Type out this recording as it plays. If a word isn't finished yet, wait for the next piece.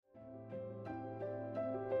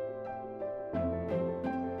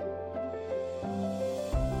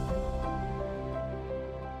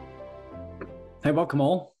Hey, welcome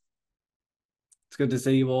all. It's good to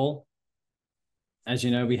see you all. As you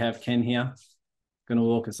know, we have Ken here, going to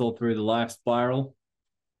walk us all through the life spiral.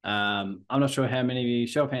 I'm not sure how many of you,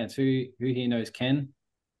 show of hands, who here knows Ken?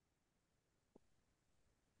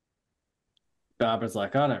 Barbara's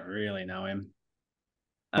like, I don't really know him.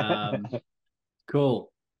 Um,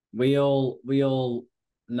 cool. We all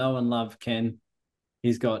know and love Ken.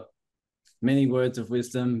 He's got many words of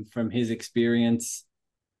wisdom from his experience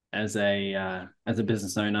as a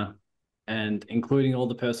business owner, and including all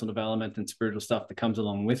the personal development and spiritual stuff that comes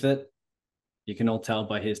along with it. You can all tell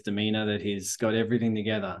by his demeanor that he's got everything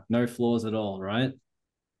together, no flaws at all, right?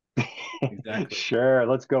 Exactly. Sure,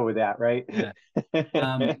 let's go with that, right? Yeah.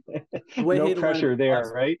 Um, we're No here to learn pressure there,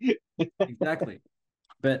 life. right? Exactly.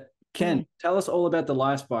 But Ken, tell us all about the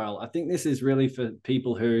life spiral. I think this is really for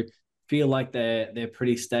people who feel like they're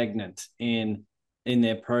pretty stagnant in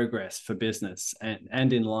their progress for business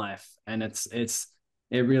and in life. And it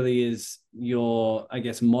really is your, I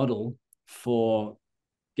guess, model for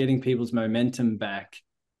getting people's momentum back,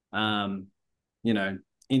 um, you know,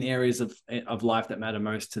 in areas of life that matter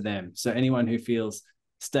most to them. So anyone who feels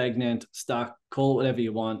stagnant, stuck, call it whatever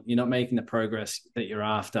you want, you're not making the progress that you're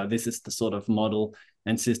after. This is the sort of model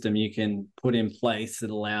and system you can put in place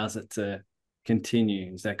that allows it to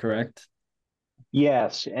continue. Is that correct?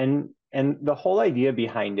 Yes, and the whole idea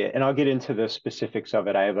behind it, and I'll get into the specifics of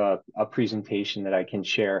it. I have a presentation that I can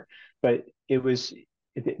share, but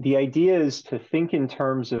the idea is to think in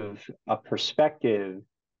terms of a perspective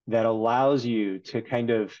that allows you to kind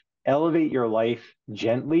of elevate your life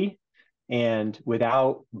gently and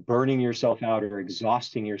without burning yourself out or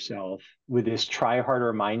exhausting yourself with this try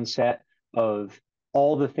harder mindset of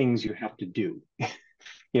all the things you have to do.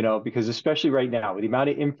 Because especially right now with the amount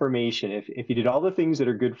of information, if you did all the things that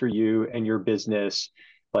are good for you and your business,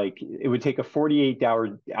 like it would take a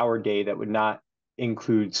 48-hour day that would not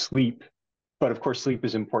include sleep. But of course, sleep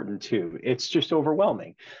is important too. It's just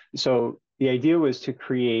overwhelming. So the idea was to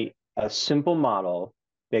create a simple model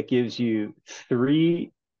that gives you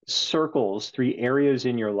three areas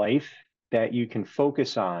in your life that you can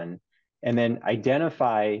focus on, and then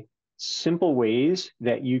identify simple ways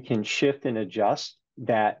that you can shift and adjust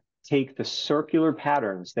that take the circular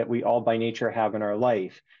patterns that we all by nature have in our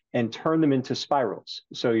life and turn them into spirals.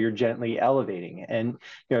 So you're gently elevating. And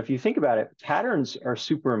if you think about it, patterns are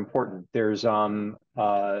super important. There's I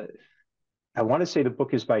want to say the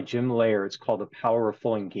book is by Jim Lair. It's called The Power of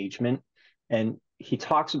Full Engagement. And he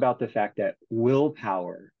talks about the fact that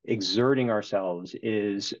willpower, exerting ourselves,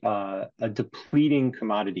 is a depleting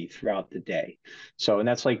commodity throughout the day. So, and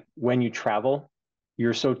that's like when you travel,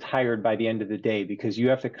 you're so tired by the end of the day because you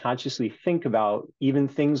have to consciously think about even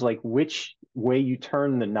things like which way you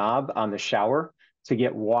turn the knob on the shower to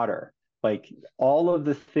get water. Like all of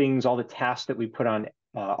the things, all the tasks that we put on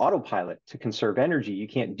autopilot to conserve energy, you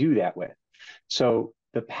can't do that with. So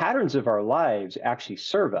the patterns of our lives actually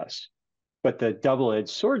serve us, but the double-edged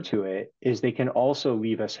sword to it is they can also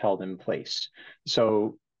leave us held in place.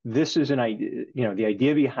 So this is an idea, the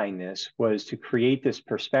idea behind this was to create this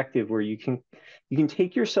perspective where you can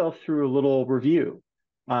take yourself through a little review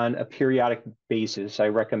on a periodic basis. I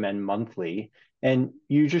recommend monthly. And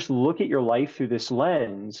you just look at your life through this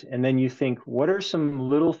lens, and then you think, what are some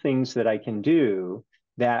little things that I can do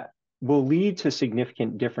that will lead to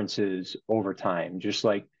significant differences over time? Just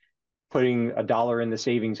like putting $1 in the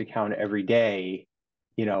savings account every day,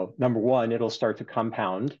 number one, it'll start to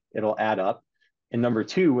compound, it'll add up. And number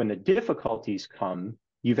two, when the difficulties come,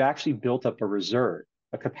 you've actually built up a reserve,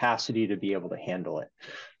 a capacity to be able to handle it.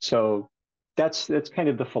 So that's kind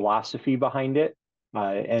of the philosophy behind it.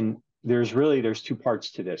 And there's two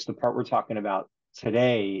parts to this. The part we're talking about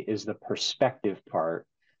today is the perspective part.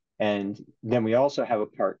 And then we also have a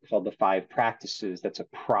part called the 5 practices. That's a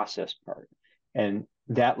process part. And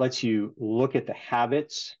that lets you look at the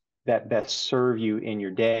habits that best serve you in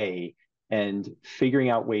your day and figuring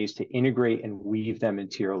out ways to integrate and weave them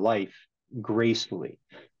into your life gracefully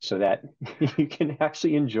so that you can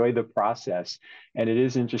actually enjoy the process and it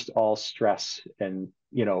isn't just all stress and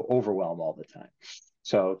overwhelm all the time.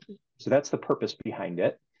 So that's the purpose behind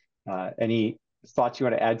it. Any thoughts you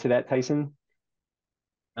want to add to that, Tyson?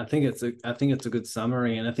 I think it's a good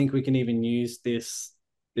summary, and I think we can even use this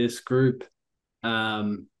group,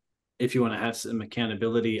 if you want to have some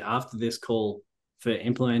accountability after this call for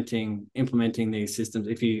implementing these systems.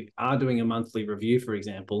 If you are doing a monthly review, for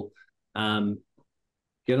example, um,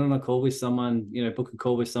 get on a call with someone, book a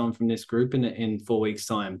call with someone from this group in 4 weeks'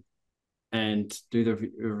 time, and do the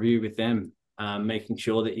review with them, making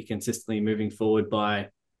sure that you're consistently moving forward by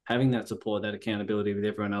having that support, that accountability with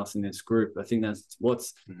everyone else in this group. I think that's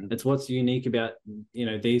what's unique about,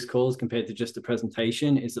 these calls compared to just a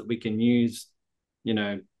presentation, is that we can use,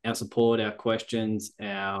 our support, our questions,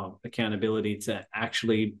 our accountability to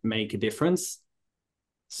actually make a difference.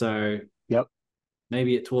 So Yep.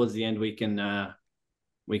 maybe towards the end we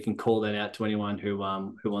can call that out to anyone who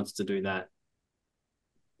wants to do that.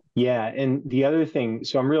 Yeah, and the other thing,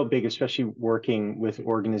 so I'm real big, especially working with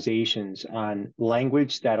organizations, on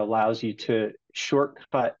language that allows you to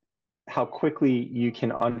shortcut how quickly you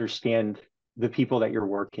can understand the people that you're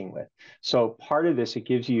working with. So part of this, it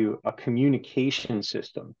gives you a communication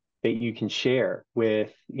system that you can share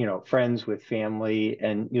with, friends, with family,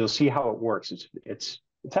 and you'll see how it works. It's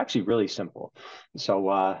actually really simple. So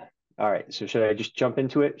all right, so should I just jump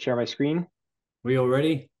into it, share my screen? We all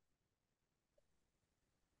ready?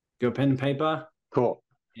 Go pen and paper. Cool.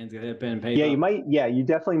 Hands go ahead, pen and paper. Yeah, you might. Yeah, you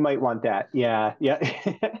definitely might want that. Yeah, yeah,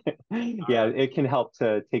 yeah. Right. It can help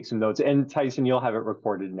to take some notes. And Tyson, you'll have it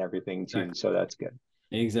recorded and everything too, Exactly. so that's good.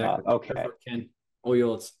 Exactly. Okay. Ken, all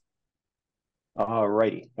yours. All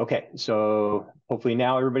righty. Okay, so hopefully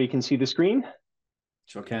now everybody can see the screen.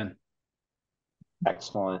 Sure can.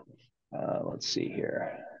 Excellent. Let's see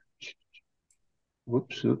here.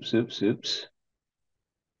 Whoops, oops, oops, oops.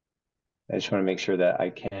 I just want to make sure that I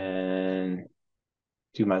can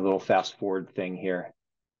do my little fast forward thing here.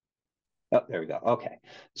 Oh, there we go. Okay.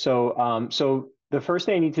 So, so the first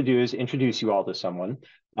thing I need to do is introduce you all to someone.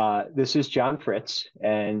 This is John Fritz,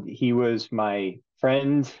 and he was my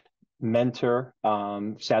friend, mentor.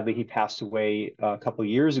 Sadly, he passed away a couple of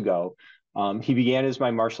years ago. He began as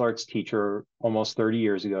my martial arts teacher almost 30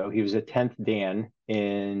 years ago. He was a 10th Dan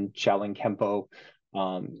in Shaolin Kempo.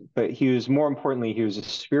 But he was, more importantly, he was a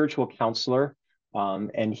spiritual counselor.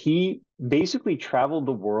 And he basically traveled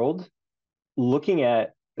the world looking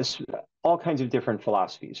at all kinds of different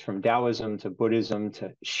philosophies, from Taoism to Buddhism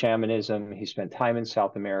to shamanism. He spent time in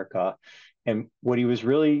South America. And what he was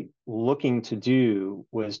really looking to do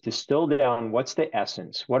was distill down what's the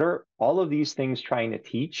essence, what are all of these things trying to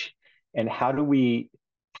teach, and how do we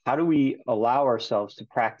allow ourselves to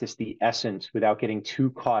practice the essence without getting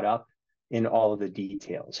too caught up in all of the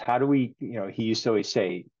details? How do we, he used to always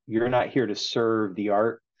say, you're not here to serve the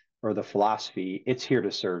art or the philosophy, it's here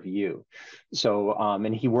to serve you. So,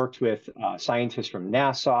 and he worked with scientists from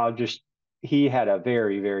NASA. He had a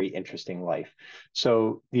very, very interesting life.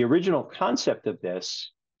 So the original concept of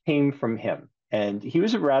this came from him. And he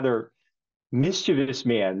was a rather mischievous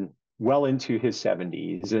man, well into his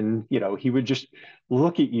 70s. And, he would just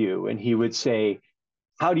look at you and he would say,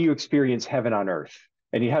 how do you experience heaven on earth?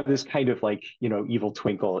 And he'd have this kind of evil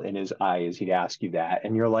twinkle in his eye as he'd ask you that.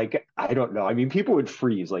 And you're like, I don't know. I mean, people would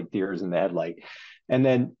freeze like deers in the headlight. And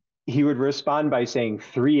then he would respond by saying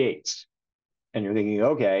 3/8. And you're thinking,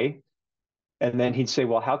 okay. And then he'd say,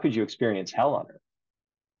 well, how could you experience hell on earth?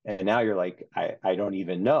 And now you're like, I don't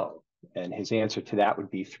even know. And his answer to that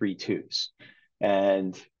would be 3/2.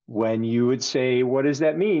 And when you would say, what does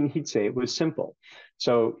that mean? He'd say it was simple.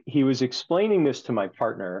 So he was explaining this to my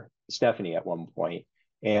partner, Stephanie, at one point.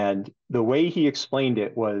 And the way he explained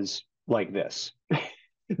it was like this.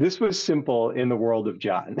 This was simple in the world of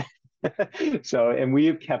John. So, and we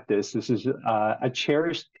have kept this. This is a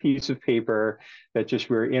cherished piece of paper that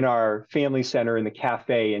we're in our family center in the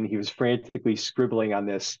cafe, and he was frantically scribbling on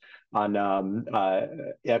this at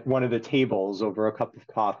one of the tables over a cup of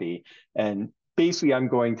coffee. And basically, I'm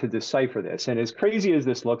going to decipher this. And as crazy as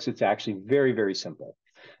this looks, it's actually very, very simple.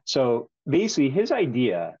 So basically, his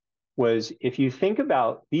idea was, if you think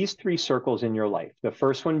about these 3 circles in your life, the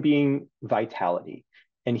first one being vitality.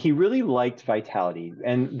 And he really liked vitality,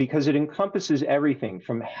 and because it encompasses everything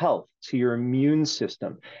from health to your immune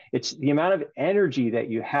system. It's the amount of energy that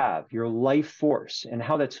you have, your life force, and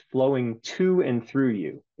how that's flowing to and through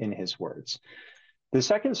you, in his words. The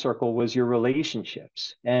second circle was your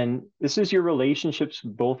relationships. And this is your relationships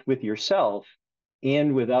both with yourself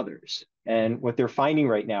and with others. And what they're finding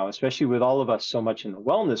right now, especially with all of us so much in the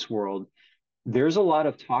wellness world, there's a lot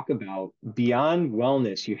of talk about, beyond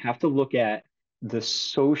wellness, you have to look at the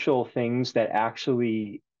social things that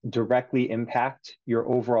actually directly impact your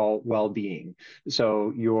overall well-being.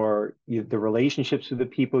 So the relationships with the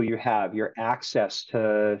people you have, your access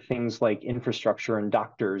to things like infrastructure and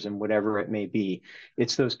doctors and whatever it may be.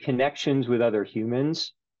 It's those connections with other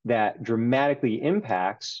humans that dramatically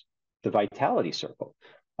impacts the vitality circle.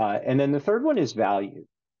 And then the third one is value.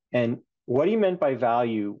 And what he meant by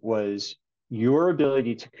value was your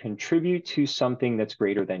ability to contribute to something that's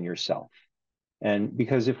greater than yourself. And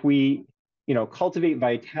because if we, cultivate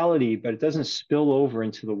vitality, but it doesn't spill over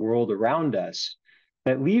into the world around us,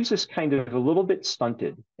 that leaves us kind of a little bit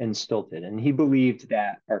stunted and stilted. And he believed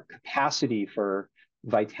that our capacity for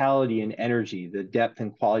vitality and energy, the depth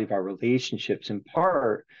and quality of our relationships, in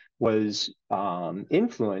part was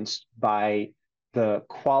influenced by the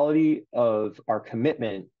quality of our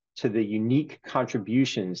commitment to the unique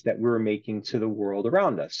contributions that we're making to the world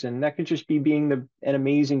around us. And that could just be being an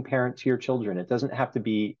amazing parent to your children. It doesn't have to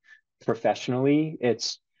be professionally.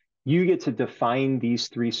 It's you get to define these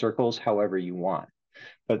three circles however you want.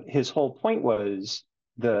 But his whole point was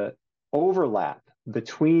the overlap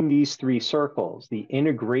between these three circles, the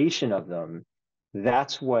integration of them,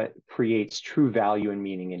 that's what creates true value and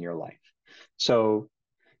meaning in your life. So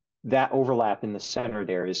that overlap in the center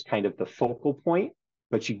there is kind of the focal point,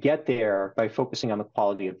 but you get there by focusing on the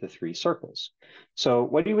quality of the three circles. So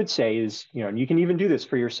what he would say is, and you can even do this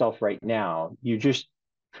for yourself right now, you just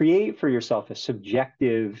create for yourself a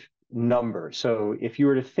subjective number. So if you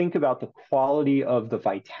were to think about the quality of the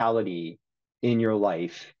vitality in your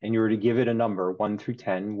life and you were to give it a number 1 through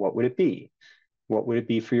 10, what would it be? What would it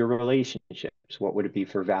be for your relationships? What would it be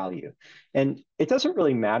for value? And it doesn't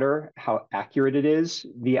really matter how accurate it is.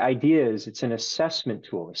 The idea is it's an assessment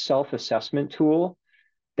tool, a self-assessment tool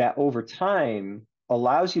that over time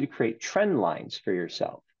allows you to create trend lines for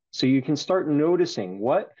yourself. So you can start noticing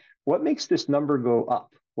what makes this number go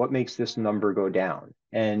up? What makes this number go down?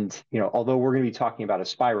 And although we're going to be talking about a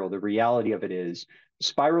spiral, the reality of it is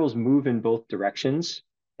spirals move in both directions,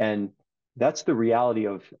 and that's the reality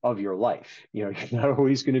of your life. You're not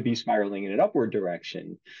always going to be spiraling in an upward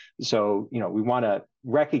direction. So we want to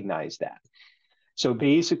recognize that. So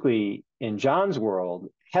basically, in John's world,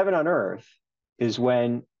 heaven on earth is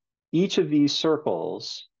when each of these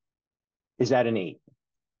circles is at an 8,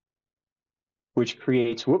 which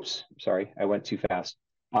creates, whoops, sorry, I went too fast.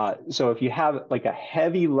 So if you have like a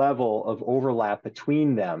heavy level of overlap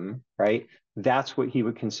between them, right, that's what he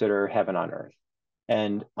would consider heaven on earth.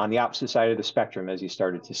 And on the opposite side of the spectrum, as you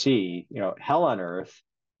started to see, hell on earth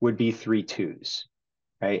would be 3 2s,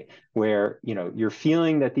 right? Where, you're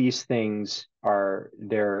feeling that these things are,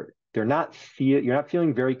 you're not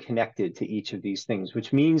feeling very connected to each of these things,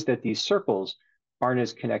 which means that these circles aren't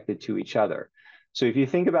as connected to each other. So if you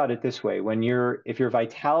think about it this way, if your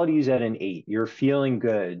vitality is at an 8, you're feeling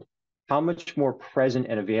good, how much more present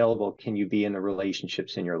and available can you be in the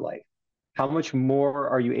relationships in your life? How much more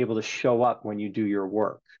are you able to show up when you do your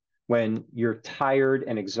work? When you're tired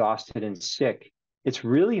and exhausted and sick, it's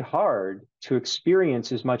really hard to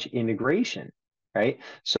experience as much integration, right?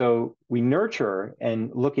 So we nurture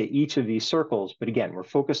and look at each of these circles, but again, we're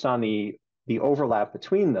focused on the overlap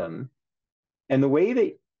between them. And the way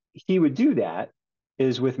that he would do that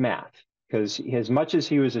is with math, because as much as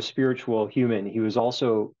he was a spiritual human, he was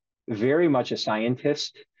also very much a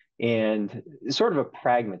scientist and sort of a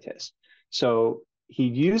pragmatist. So he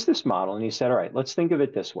used this model and he said, all right, let's think of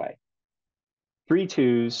it this way. 3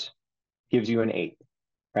 2s gives you an 8,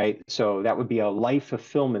 right? So that would be a life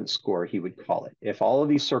fulfillment score, he would call it. If all of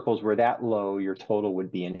these circles were that low, your total would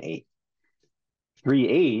be an 8. 3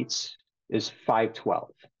 8s is 512.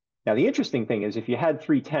 Now, the interesting thing is if you had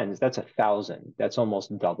 3 10s, that's 1,000. That's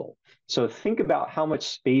almost double. So think about how much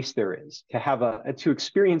space there is to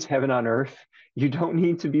experience heaven on earth. You don't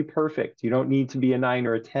need to be perfect. You don't need to be a 9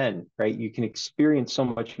 or a 10, right? You can experience so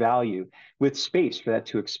much value with space for that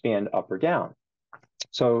to expand up or down.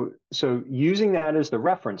 So using that as the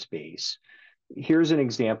reference base, here's an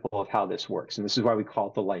example of how this works. And this is why we call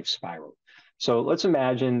it the life spiral. So let's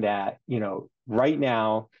imagine that, right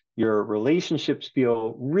now, your relationships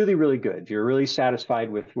feel really, really good. You're really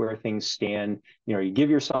satisfied with where things stand. You give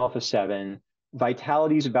yourself a 7.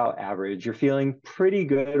 Vitality is about average. You're feeling pretty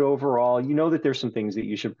good overall. You know that there's some things that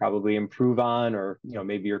you should probably improve on, or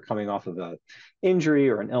maybe you're coming off of an injury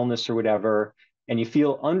or an illness or whatever, and you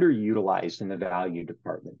feel underutilized in the value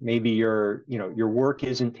department. Maybe your work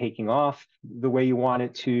isn't taking off the way you want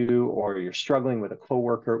it to, or you're struggling with a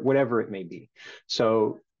coworker, whatever it may be.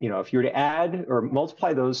 So if you were to add or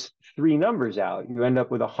multiply those 3 numbers out, you end up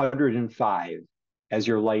with 105 as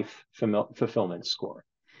your life fulfillment score.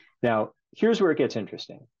 Now, here's where it gets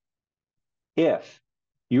interesting. If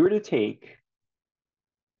you were to take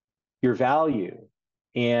your value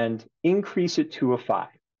and increase it to a 5,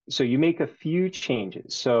 so you make a few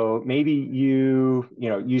changes. So maybe you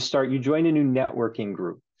join a new networking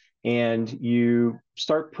group, and you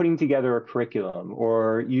start putting together a curriculum,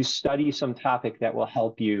 or you study some topic that will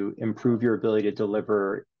help you improve your ability to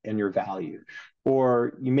deliver and your value,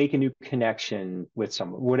 or you make a new connection with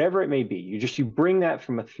someone, whatever it may be. You bring that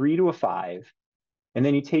from a 3 to a 5, and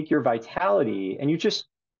then you take your vitality and you just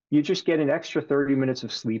you just get an extra 30 minutes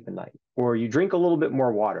of sleep a night, or you drink a little bit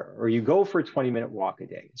more water, or you go for a 20-minute walk a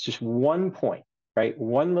day. It's just 1 point, right?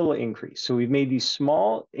 One little increase. So we've made these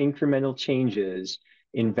small incremental changes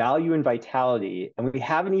in value and vitality, and we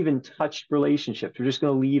haven't even touched relationships. We're just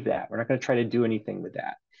going to leave that. We're not going to try to do anything with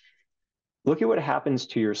that. Look at what happens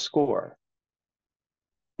to your score.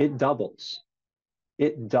 It doubles.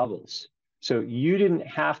 It doubles. So you didn't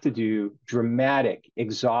have to do dramatic,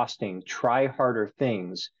 exhausting, try harder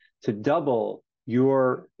things to double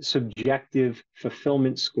your subjective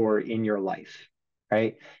fulfillment score in your life,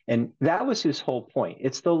 right? And that was his whole point.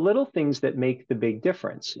 It's the little things that make the big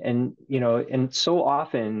difference. And, and so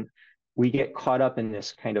often we get caught up in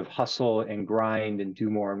this kind of hustle and grind and do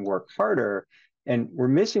more and work harder. And we're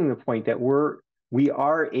missing the point that we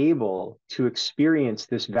are able to experience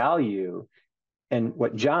this value. And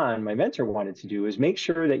what John, my mentor, wanted to do is make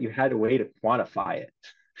sure that you had a way to quantify it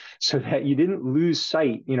so that you didn't lose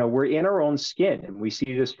sight. We're in our own skin, and we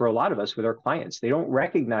see this for a lot of us with our clients. They don't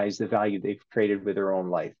recognize the value they've created with their own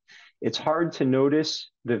life. It's hard to notice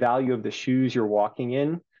the value of the shoes you're walking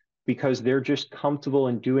in because they're just comfortable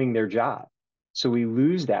in doing their job. So we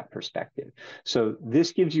lose that perspective. So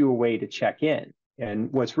this gives you a way to check in.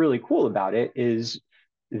 And what's really cool about it is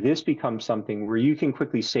this becomes something where you can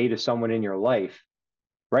quickly say to someone in your life,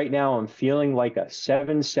 right now, I'm feeling like a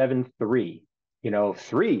 773.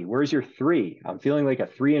 3, where's your 3? I'm feeling like a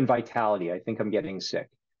 3 in vitality. I think I'm getting sick.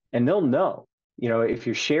 And they'll know, if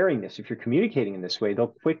you're sharing this, if you're communicating in this way,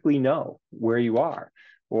 they'll quickly know where you are.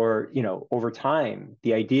 Or, over time,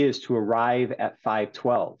 the idea is to arrive at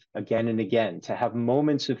 512 again and again, to have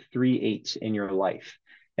moments of 3/8 in your life,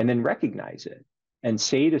 and then recognize it and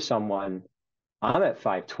say to someone, I'm at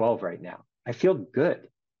 512 right now. I feel good,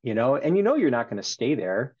 and you're not going to stay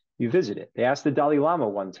there. You visit it. They asked the Dalai Lama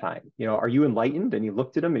one time, are you enlightened? And he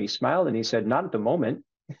looked at him and he smiled and he said, not at the moment.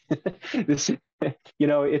 This,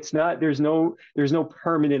 it's not, there's no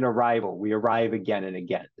permanent arrival. We arrive again and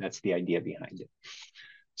again. That's the idea behind it.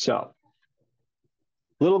 So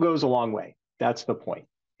little goes a long way. That's the point.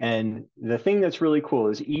 And the thing that's really cool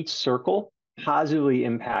is each circle positively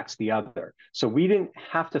impacts the other. So we didn't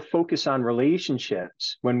have to focus on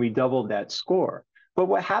relationships when we doubled that score. But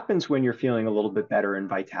what happens when you're feeling a little bit better in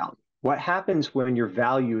vitality? What happens when your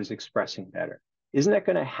value is expressing better? Isn't that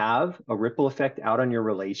going to have a ripple effect out on your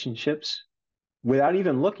relationships? Without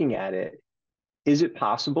even looking at it, is it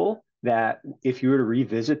possible that if you were to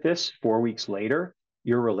revisit this 4 weeks later,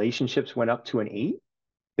 your relationships went up to an 8,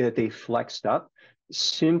 that they flexed up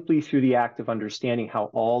simply through the act of understanding how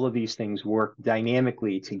all of these things work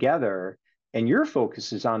dynamically together, and your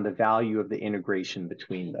focus is on the value of the integration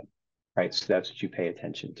between them, right? So that's what you pay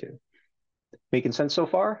attention to. Making sense so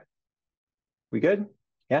far? We good?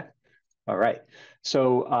 Yeah? All right.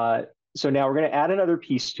 So now we're going to add another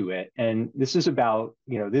piece to it. And this is about,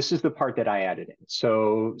 this is the part that I added in.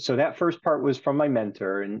 So that first part was from my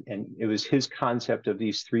mentor, and it was his concept of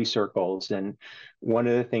these 3 circles. And one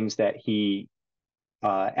of the things that he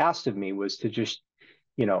asked of me was to just,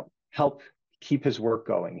 help keep his work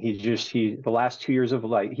going. The last 2 years of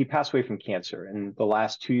life, he passed away from cancer. And the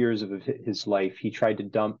last 2 years of his life, he tried to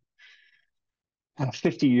dump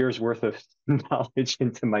 50 years worth of knowledge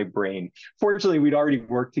into my brain. Fortunately, we'd already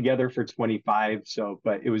worked together for 25,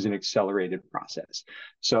 but it was an accelerated process.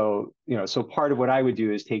 So part of what I would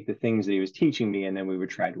do is take the things that he was teaching me, and then we would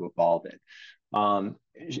try to evolve it.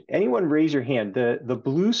 Anyone raise your hand? The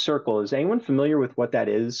blue circle, is anyone familiar with what that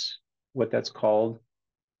is? What that's called?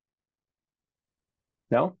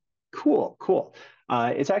 No? Cool.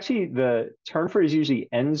 It's actually, the term for it is usually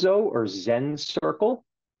Enzo or Zen circle.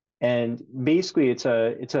 And basically it's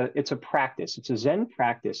a practice. It's a Zen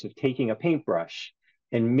practice of taking a paintbrush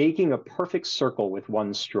and making a perfect circle with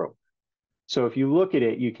one stroke. So if you look at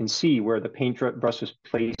it, you can see where the paintbrush was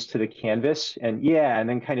placed to the canvas, and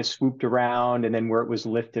then kind of swooped around, and then where it was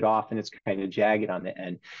lifted off and it's kind of jagged on the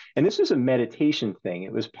end. And this was a meditation thing.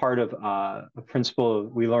 It was part of a principle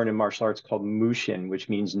we learn in martial arts called Mushin, which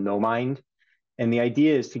means no mind. And the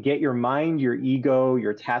idea is to get your mind, your ego,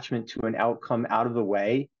 your attachment to an outcome out of the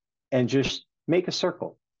way, and just make a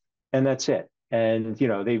circle, and that's it. And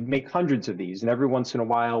they make hundreds of these, and every once in a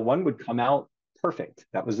while one would come out perfect.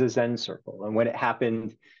 That was the Zen circle. And when it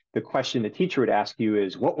happened, the question the teacher would ask you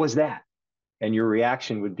is, what was that? And your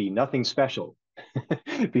reaction would be nothing special,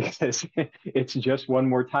 because it's just one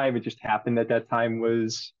more time. It just happened that time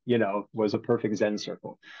was a perfect Zen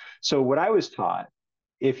circle. So what I was taught,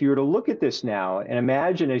 if you were to look at this now and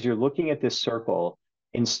imagine as you're looking at this circle,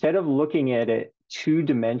 instead of looking at it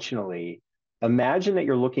 2-dimensionally, imagine that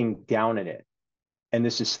you're looking down at it, and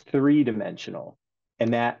this is 3-dimensional.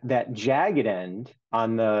 And that jagged end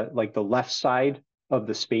on the left side of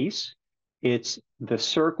the space, it's the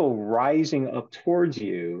circle rising up towards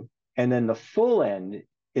you, and then the full end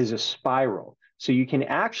is a spiral. So you can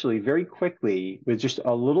actually very quickly, with just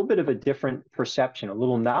a little bit of a different perception, a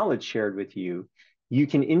little knowledge shared with you, you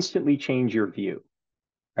can instantly change your view,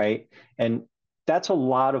 right? And that's a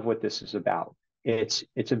lot of what this is about.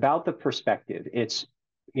 It's about the perspective. It's,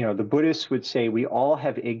 the Buddhists would say we all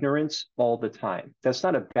have ignorance all the time. That's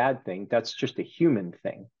not a bad thing. That's just a human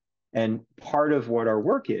thing. And part of what our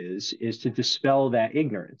work is to dispel that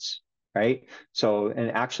ignorance, right? So,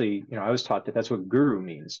 and actually, I was taught that that's what guru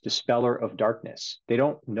means, dispeller of darkness. They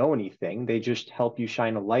don't know anything. They just help you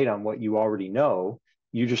shine a light on what you already know.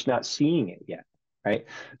 You're just not seeing it yet, right?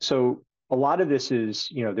 So a lot of this is,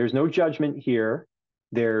 there's no judgment here.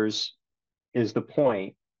 Is the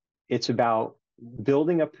point. It's about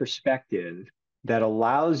building a perspective that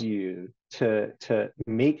allows you to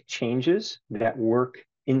make changes that work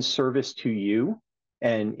in service to you.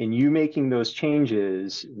 And in you making those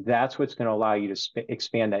changes, that's what's going to allow you to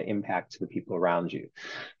expand that impact to the people around you.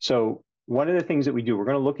 So one of the things that we do, we're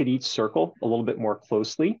going to look at each circle a little bit more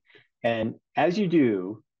closely. And as you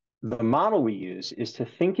do, the model we use is to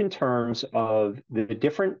think in terms of the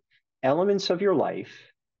different elements of your life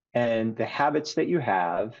and the habits that you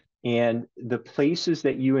have and the places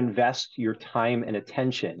that you invest your time and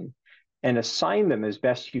attention, and assign them as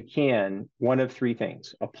best you can one of three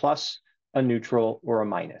things: a plus, a neutral, or a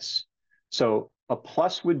minus. So a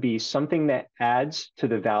plus would be something that adds to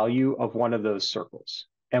the value of one of those circles.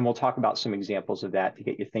 And we'll talk about some examples of that to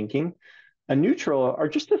get you thinking. A neutral are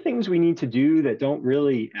just the things we need to do that don't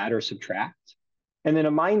really add or subtract. And then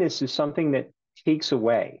a minus is something that takes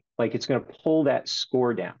away, like it's going to pull that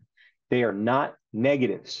score down. They are not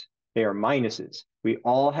negatives, they are minuses. We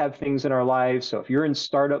all have things in our lives. So if you're in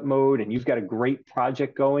startup mode and you've got a great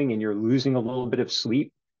project going and you're losing a little bit of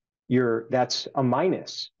sleep, that's a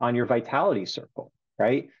minus on your vitality circle,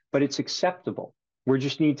 right? But it's acceptable. We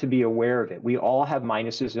just need to be aware of it. We all have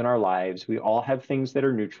minuses in our lives. We all have things that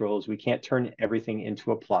are neutrals. We can't turn everything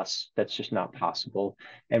into a plus. That's just not possible.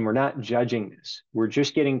 And we're not judging this. We're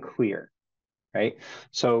just getting clear, right?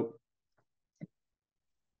 So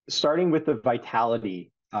starting with the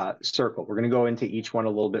vitality circle, we're going to go into each one a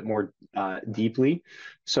little bit more deeply.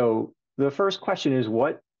 So the first question is,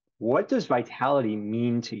 what does vitality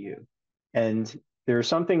mean to you? And there's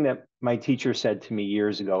something that my teacher said to me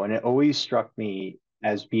years ago, and it always struck me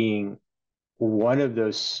as being one of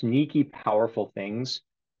those sneaky, powerful things.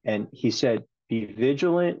 And he said, be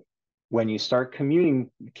vigilant when you start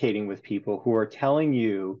communicating with people who are telling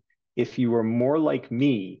you, if you were more like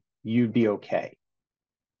me, you'd be okay.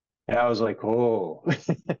 And I was like, oh,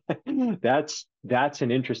 that's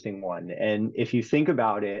an interesting one. And if you think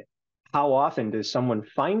about it, how often does someone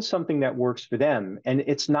find something that works for them? And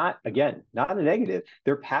it's not, again, not a negative.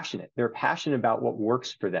 They're passionate. They're passionate about what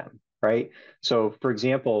works for them, right? So for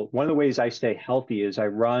example, one of the ways I stay healthy is I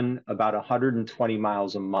run about 120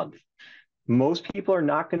 miles a month. Most people are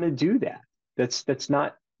not going to do that.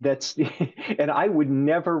 And I would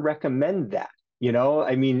never recommend that.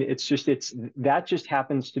 I mean, that just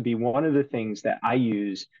happens to be one of the things that I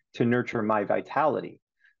use to nurture my vitality.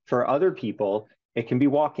 For other people, it can be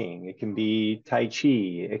walking, it can be Tai Chi,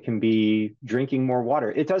 it can be drinking more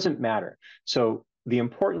water. It doesn't matter. So the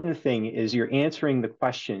important thing is you're answering the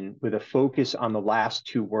question with a focus on the last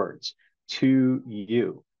two words, to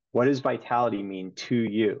you. What does vitality mean to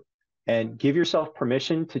you? And give yourself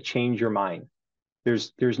permission to change your mind.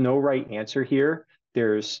 There's no right answer here.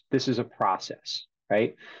 This is a process,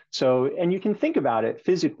 right? So, and you can think about it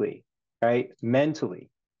physically, right? Mentally,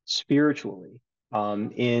 spiritually,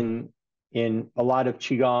 in a lot of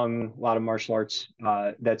Qigong, a lot of martial arts,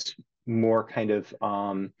 that's more kind of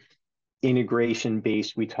integration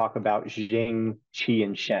based. We talk about Jing, Qi,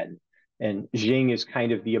 and Shen. And Jing is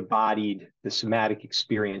kind of the embodied, the somatic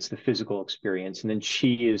experience, the physical experience. And then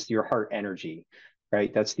Qi is your heart energy,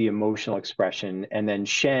 right? That's the emotional expression. And then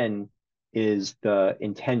Shen is the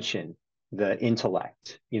intention, the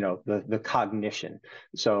intellect, the cognition.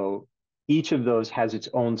 So each of those has its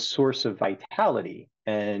own source of vitality.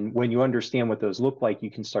 And when you understand what those look like, you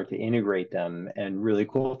can start to integrate them and really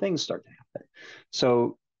cool things start to happen.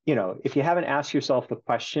 So, if you haven't asked yourself the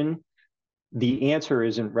question, the answer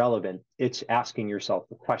isn't relevant. It's asking yourself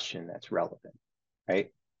the question that's relevant, right?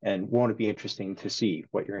 And won't it be interesting to see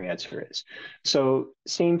what your answer is? So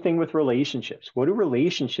same thing with relationships. What do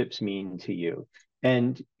relationships mean to you?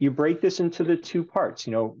 And you break this into the two parts.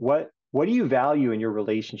 What do you value in your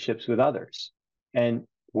relationships with others? And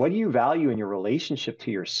what do you value in your relationship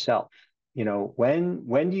to yourself?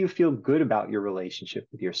 when do you feel good about your relationship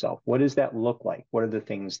with yourself? What does that look like? What are the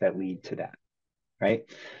things that lead to that? Right?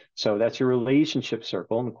 So that's your relationship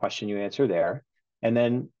circle and the question you answer there. And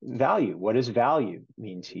then value. What does value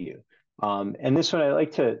mean to you? And this one I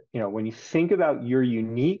like to, when you think about your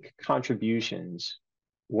unique contributions,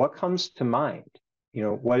 what comes to mind?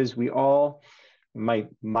 What is we all,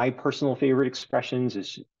 my personal favorite expressions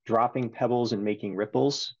is dropping pebbles and making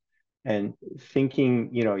ripples, and thinking,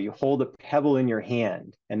 you hold a pebble in your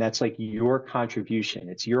hand and that's like your contribution.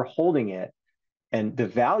 It's you're holding it, and the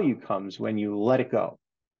value comes when you let it go,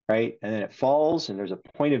 right? And then it falls and there's a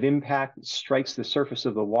point of impact, it strikes the surface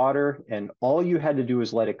of the water, and all you had to do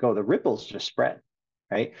is let it go. The ripples just spread,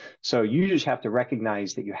 right? So you just have to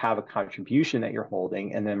recognize that you have a contribution that you're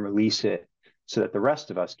holding and then release it so that the rest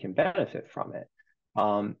of us can benefit from it.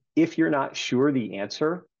 If you're not sure the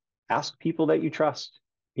answer, ask people that you trust.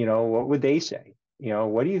 What would they say?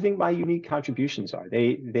 What do you think my unique contributions are?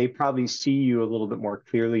 They probably see you a little bit more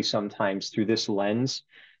clearly sometimes through this lens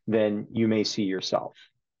than you may see yourself,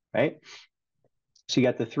 right? So you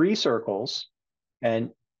got the 3 circles,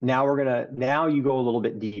 and now you go a little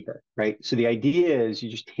bit deeper, right? So the idea is you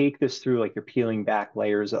just take this through like you're peeling back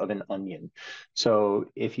layers of an onion. So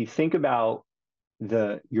if you think about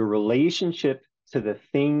your relationship to the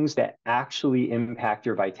things that actually impact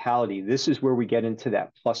your vitality, this is where we get into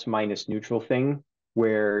that plus minus neutral thing,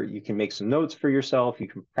 where you can make some notes for yourself, you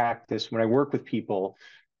can practice. When I work with people,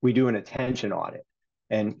 we do an attention audit,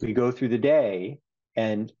 and we go through the day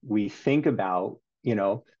and we think about,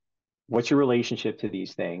 what's your relationship to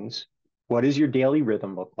these things? What does your daily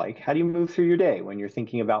rhythm look like? How do you move through your day when you're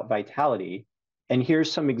thinking about vitality? And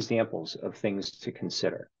here's some examples of things to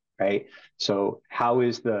consider, right? So how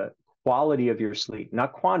is the quality of your sleep?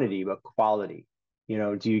 Not quantity, but quality.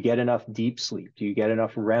 Do you get enough deep sleep? Do you get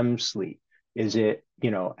enough REM sleep? Is it,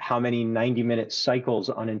 how many 90-minute cycles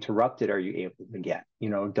uninterrupted are you able to get?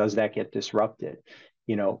 Does that get disrupted?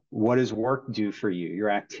 What does work do for you? Your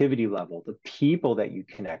activity level, the people that you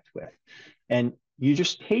connect with. And you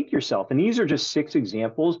just take yourself, and these are just 6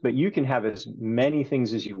 examples, but you can have as many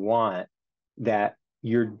things as you want that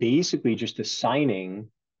you're basically just assigning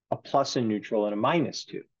a plus and neutral and a minus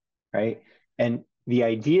to, right? And the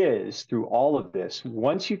idea is through all of this,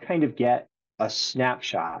 once you kind of get a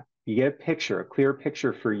snapshot, you get a picture, a clear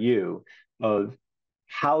picture for you of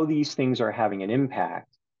how these things are having an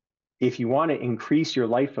impact. If you want to increase your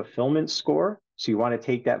life fulfillment score, so you want to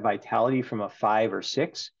take that vitality from a 5 or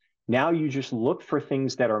 6, now you just look for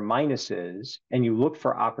things that are minuses, and you look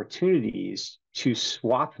for opportunities to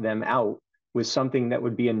swap them out with something that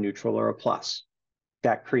would be a neutral or a plus.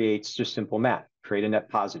 That creates just simple math, create a net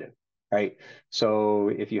positive, right? So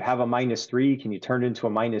if you have a -3, can you turn it into a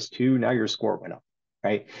 -2? Now your score went up,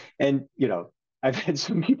 right? And, I've had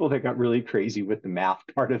some people that got really crazy with the math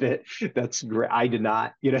part of it. That's great. I did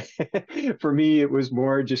not, for me, it was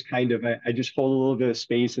more just kind of, I just hold a little bit of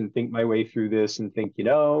space and think my way through this and think,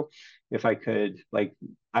 if I could, I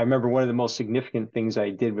remember one of the most significant things I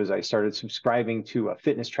did was I started subscribing to a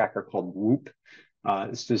fitness tracker called Whoop.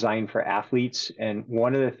 It's designed for athletes. And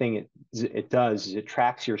one of the things it does is it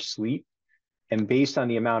tracks your sleep. And based on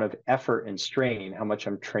the amount of effort and strain, how much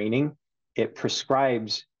I'm training, it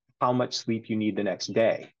prescribes how much sleep you need the next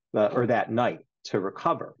day or that night to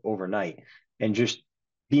recover overnight. And just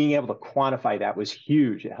being able to quantify that was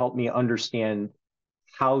huge. It helped me understand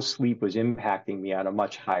how sleep was impacting me at a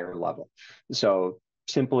much higher level. So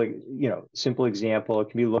simple example, it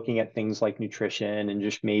can be looking at things like nutrition, and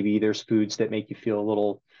just maybe there's foods that make you feel a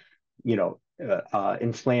little,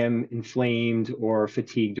 inflamed or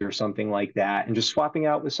fatigued or something like that, and just swapping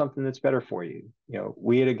out with something that's better for you.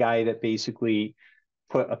 We had a guy that basically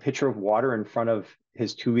put a pitcher of water in front of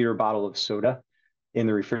his 2-liter bottle of soda in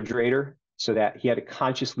the refrigerator, so that he had to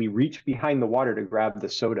consciously reach behind the water to grab the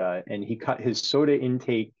soda, and he cut his soda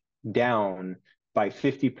intake down by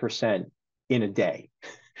 50% in a day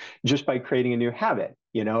just by creating a new habit.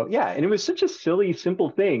 And it was such a silly, simple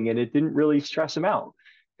thing, and it didn't really stress him out,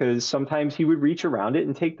 because sometimes he would reach around it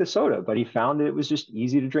and take the soda, but he found that it was just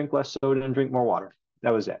easy to drink less soda and drink more water.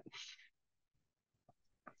 That was it.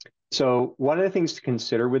 So one of the things to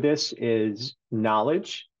consider with this is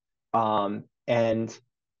knowledge. And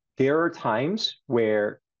there are times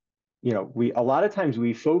where, a lot of times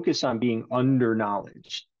we focus on being under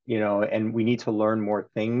knowledge, and we need to learn more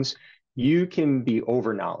things. You can be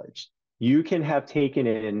over knowledge. You can have taken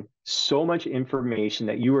in so much information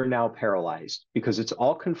that you are now paralyzed because it's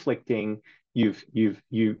all conflicting. You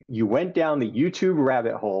went down the YouTube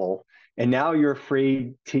rabbit hole And now you're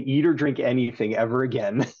afraid to eat or drink anything ever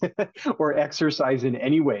again or exercise in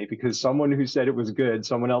any way because someone who said it was good,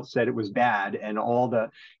 someone else said it was bad, and all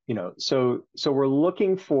the, so we're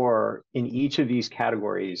looking for in each of these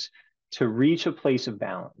categories to reach a place of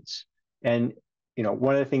balance. And,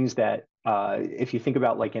 one of the things that if you think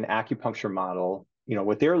about like an acupuncture model,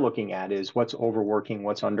 what they're looking at is what's overworking,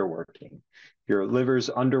 what's underworking. If your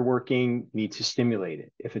liver's underworking, you need to stimulate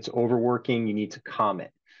it. If it's overworking, you need to calm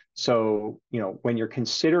it. So, when you're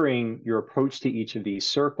considering your approach to each of these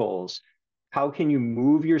circles, how can you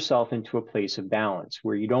move yourself into a place of balance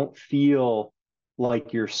where you don't feel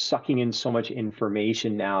like you're sucking in so much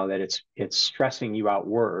information now that it's stressing you out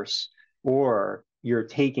worse, or you're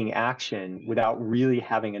taking action without really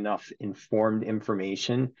having enough informed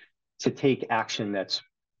information to take action that's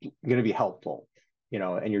going to be helpful,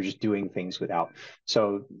 and you're just doing things without.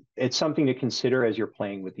 So it's something to consider as you're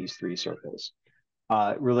playing with these three circles.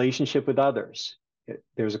 Relationship with others.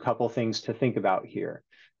 There's a couple things to think about here.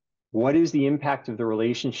 What is the impact of the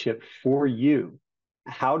relationship for you?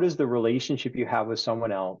 How does the relationship you have with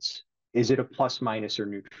someone else, is it a plus, minus, or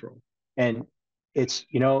neutral? And it's,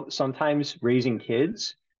 sometimes raising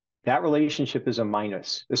kids, that relationship is a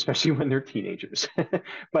minus, especially when they're teenagers.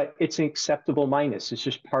 But it's an acceptable minus. It's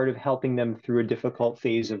just part of helping them through a difficult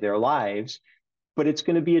phase of their lives, but it's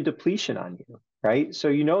going to be a depletion on you, right? So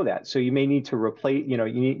that. So you may need to replace,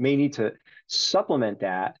 may need to supplement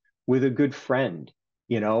that with a good friend,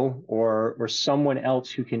 or someone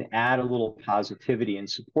else who can add a little positivity and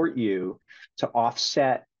support you to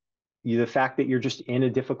offset the fact that you're just in a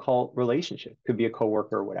difficult relationship. Could be a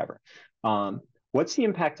coworker or whatever. What's the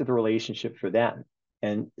impact of the relationship for them?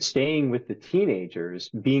 And staying with the teenagers,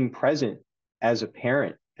 being present as a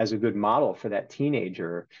parent, as a good model for that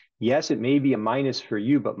teenager. Yes, it may be a minus for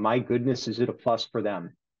you, but my goodness, is it a plus for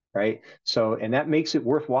them, right? So, and that makes it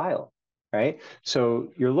worthwhile, right?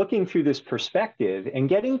 So you're looking through this perspective and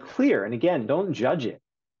getting clear. And again, don't judge it,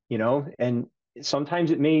 and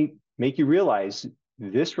sometimes it may make you realize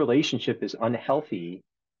this relationship is unhealthy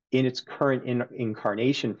in its current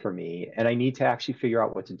incarnation for me, and I need to actually figure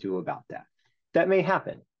out what to do about that. That may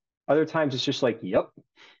happen. Other times it's just like, yep,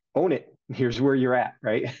 own it. Here's where you're at,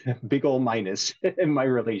 right? Big old minus in my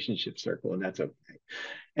relationship circle, and that's okay.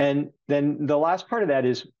 And then the last part of that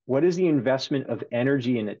is, what does the investment of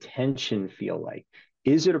energy and attention feel like?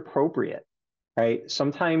 Is it appropriate, right?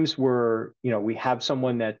 Sometimes we have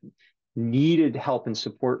someone that needed help and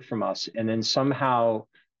support from us, and then somehow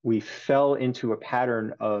we fell into a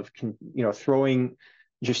pattern of, throwing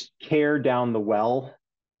just care down the well,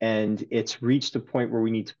 and it's reached a point where we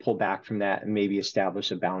need to pull back from that and maybe establish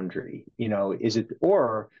a boundary. Is it,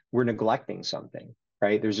 or we're neglecting something,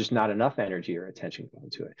 right? There's just not enough energy or attention going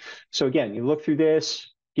to it. So again, you look through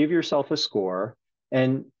this, give yourself a score,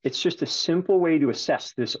 and it's just a simple way to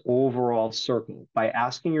assess this overall circle by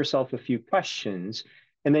asking yourself a few questions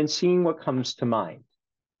and then seeing what comes to mind,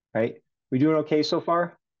 right? We doing okay so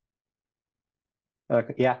far?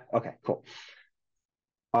 Okay, yeah, okay, cool.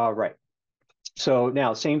 All right. So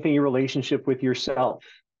now, same thing, your relationship with yourself,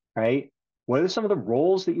 right? What are some of the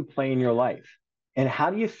roles that you play in your life? And how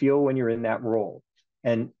do you feel when you're in that role?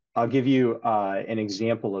 And I'll give you an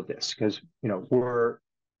example of this, because,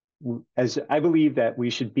 as I believe that we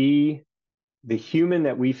should be the human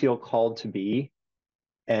that we feel called to be,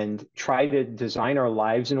 and try to design our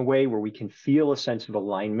lives in a way where we can feel a sense of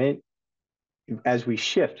alignment as we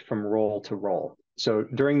shift from role to role. So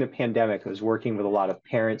during the pandemic, I was working with a lot of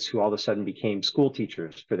parents who all of a sudden became school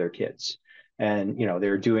teachers for their kids. And, they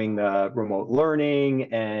were doing the remote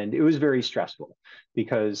learning, and it was very stressful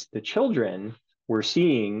because the children were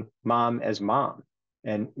seeing mom as mom.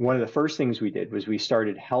 And one of the first things we did was we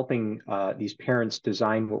started helping these parents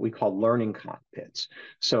design what we call learning cockpits.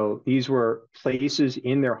 So these were places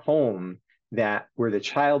in their home where the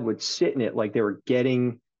child would sit in it like they were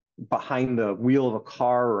getting behind the wheel of a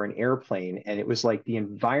car or an airplane. And it was like the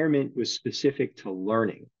environment was specific to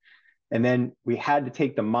learning. And then we had to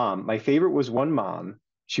take the mom. My favorite was one mom.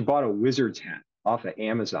 She bought a wizard's hat off of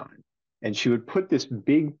Amazon. And she would put this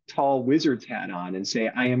big, tall wizard's hat on and say,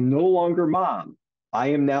 "I am no longer mom. I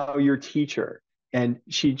am now your teacher." And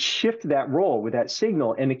she'd shift that role with that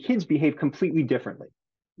signal, and the kids behave completely differently,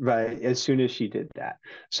 right, as soon as she did that.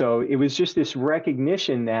 So it was just this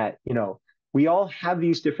recognition that, we all have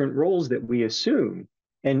these different roles that we assume,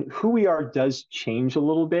 and who we are does change a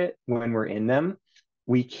little bit when we're in them.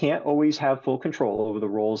 We can't always have full control over the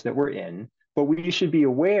roles that we're in, but we should be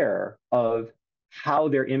aware of how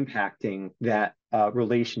they're impacting that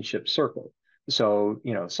relationship circle. So,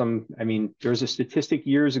 there's a statistic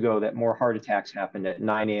years ago that more heart attacks happened at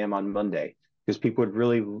 9 a.m. on Monday because people would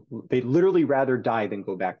really, they'd literally rather die than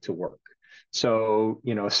go back to work. So,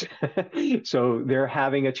 so they're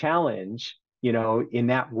having a challenge, in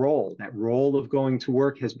that role of going to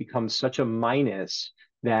work has become such a minus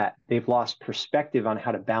that they've lost perspective on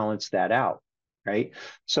how to balance that out. Right.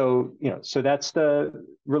 So, so that's the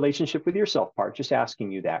relationship with yourself part, just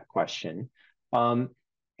asking you that question. And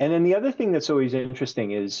then the other thing that's always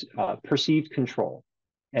interesting is perceived control.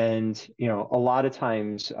 And, a lot of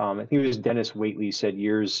times, I think it was Dennis Waitley said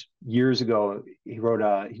years ago, he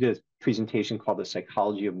did a presentation called The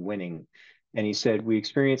Psychology of Winning. And he said, we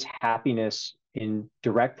experience happiness in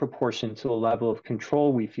direct proportion to the level of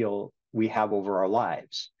control we feel we have over our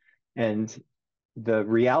lives. And the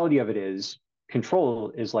reality of it is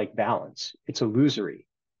control is like balance. It's illusory.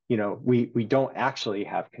 We don't actually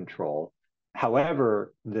have control.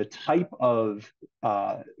 However, the type of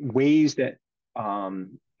ways that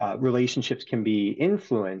relationships can be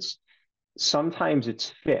influenced, sometimes it's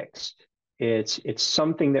fixed. It's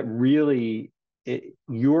something that really,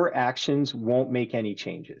 your actions won't make any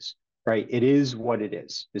changes, right? It is what it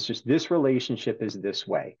is. It's just this relationship is this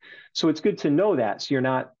way. So it's good to know that, so you're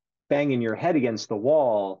not banging your head against the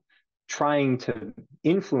wall trying to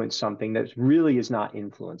influence something that really is not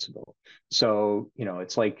influenceable. So,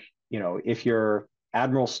 it's like, if you're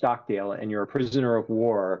Admiral Stockdale and you're a prisoner of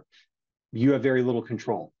war, you have very little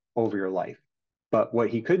control over your life. But what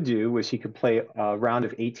he could do was he could play a round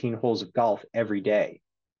of 18 holes of golf every day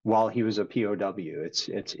while he was a POW. It's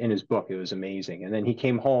in his book. It was amazing. And then he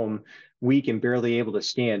came home weak and barely able to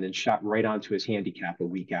stand and shot right onto his handicap a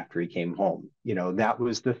week after he came home. That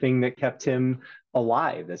was the thing that kept him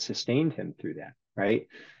alive, that sustained him through that, right?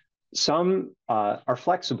 Some are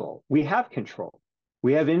flexible. We have control.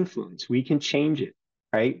 We have influence. We can change it,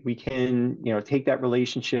 right? We can, take that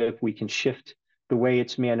relationship. We can shift the way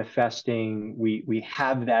it's manifesting. We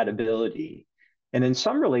have that ability. And then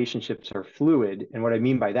some relationships are fluid. And what I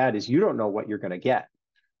mean by that is you don't know what you're going to get.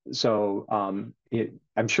 So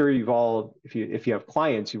I'm sure you've all, if you have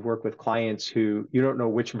clients, you've worked with clients who you don't know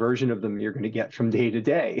which version of them you're going to get from day to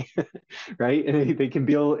day, right? And they can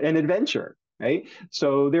be an adventure, right?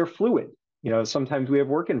 So they're fluid. Sometimes we have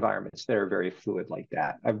work environments that are very fluid like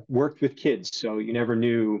that. I've worked with kids, so you never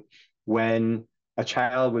knew when a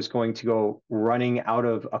child was going to go running out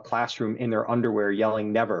of a classroom in their underwear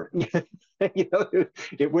yelling never.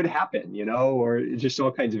 It would happen, or just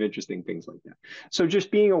all kinds of interesting things like that. So just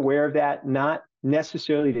being aware of that, not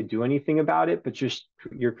necessarily to do anything about it, but just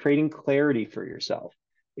you're creating clarity for yourself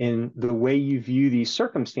in the way you view these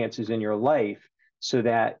circumstances in your life so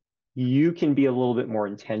that you can be a little bit more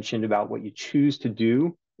intentioned about what you choose to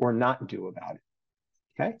do or not do about it.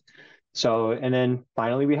 Okay. So, and then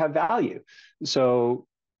finally, we have value. So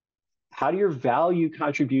how do your value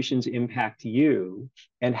contributions impact you,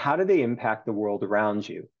 and how do they impact the world around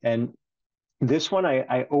you? And this one,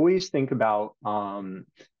 I always think about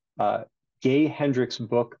Gay Hendricks'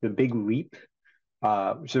 book, The Big Leap,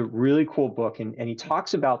 which is a really cool book. And he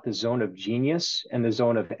talks about the zone of genius and the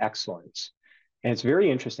zone of excellence. And it's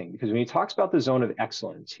very interesting because when he talks about the zone of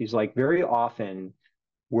excellence, he's like, very often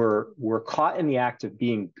we're caught in the act of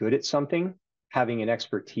being good at something, having an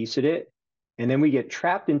expertise at it, and then we get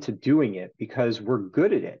trapped into doing it because we're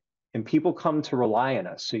good at it and people come to rely on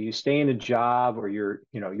us. So you stay in a job or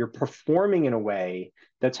you're performing in a way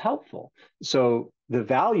that's helpful. So the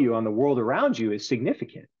value on the world around you is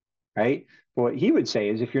significant, right? But what he would say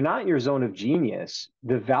is if you're not in your zone of genius,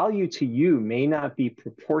 the value to you may not be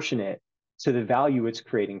proportionate to the value it's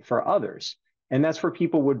creating for others. And that's where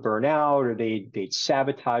people would burn out or they'd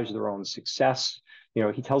sabotage their own success.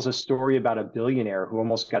 He tells a story about a billionaire who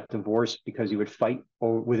almost got divorced because he would fight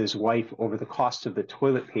with his wife over the cost of the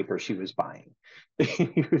toilet paper she was buying.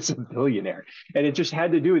 He was a billionaire. And it just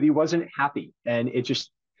had to do with, he wasn't happy. And it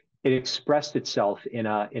expressed itself in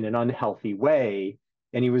an unhealthy way.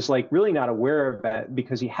 And he was like really not aware of that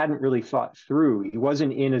because he hadn't really thought through. He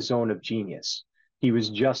wasn't in a zone of genius. He was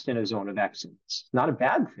just in a zone of excellence. Not a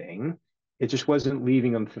bad thing. It just wasn't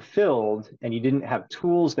leaving him fulfilled, and he didn't have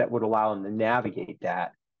tools that would allow him to navigate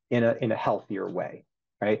that in a healthier way,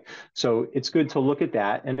 right? So it's good to look at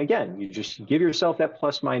that. And again, you just give yourself that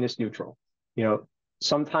plus minus neutral.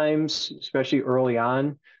 Sometimes, especially early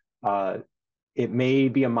on, it may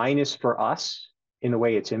be a minus for us in the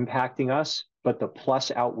way it's impacting us, but the plus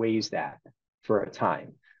outweighs that for a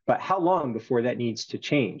time. But how long before that needs to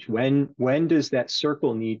change? When does that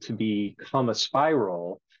circle need to become a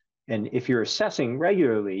spiral? And if you're assessing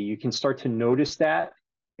regularly, you can start to notice that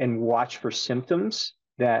and watch for symptoms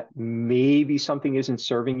that maybe something isn't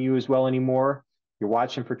serving you as well anymore, You're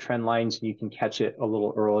watching for trend lines and you can catch it a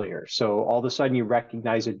little earlier. So all of a sudden you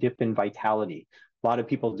recognize a dip in vitality. A lot of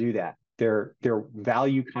people do that. Their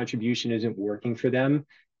value contribution isn't working for them,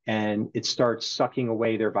 and it starts sucking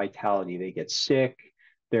away their vitality. They get sick,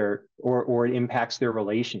 or it impacts their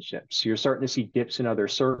relationships. So you're starting to see dips in other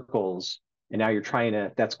circles, and now you're trying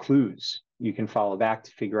to, that's clues you can follow back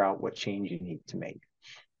to figure out what change you need to make.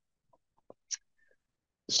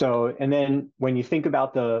 So, and then when you think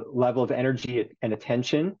about the level of energy and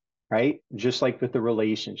attention, right? Just like with the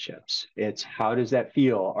relationships, it's how does that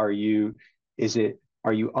feel? Are you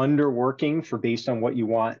underworking for based on what you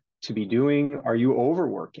want to be doing? Are you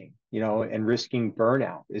overworking, and risking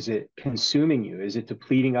burnout? Is it consuming you? Is it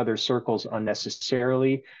depleting other circles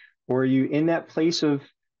unnecessarily? Or are you in that place of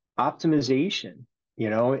optimization,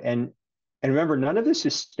 and remember, none of this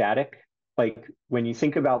is static. Like when you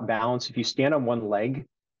think about balance, if you stand on one leg,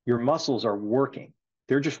 your muscles are working.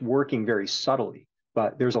 They're just working very subtly,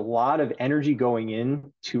 but there's a lot of energy going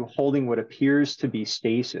in to holding what appears to be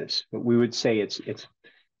stasis. But we would say it's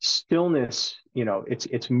stillness,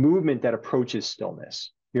 it's movement that approaches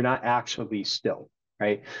stillness. You're not actually still,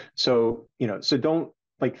 right? So, so don't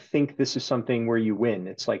like think this is something where you win.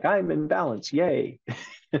 It's like, I'm in balance, yay.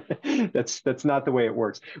 That's not the way it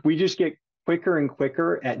works. We just get quicker and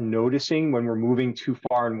quicker at noticing when we're moving too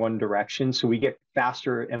far in one direction. So we get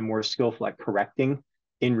faster and more skillful at correcting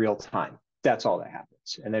in real time. That's all that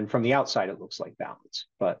happens. And then from the outside, it looks like balance.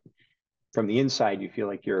 But from the inside, you feel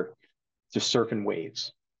like you're just surfing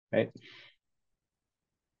waves, right?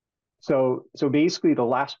 So basically the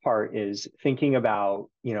last part is thinking about,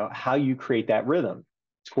 how you create that rhythm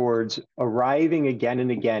towards arriving again and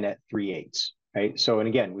again at 3/8, right? So, and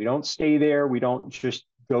again, we don't stay there. We don't just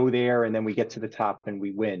go there and then we get to the top and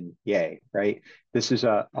we win, yay, right? This is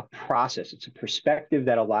a process. It's a perspective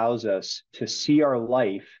that allows us to see our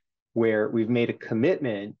life where we've made a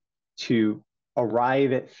commitment to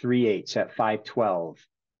arrive at 3/8, at 512,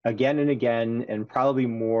 again and again, and probably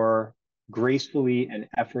more gracefully and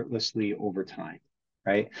effortlessly over time,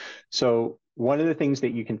 right? So one of the things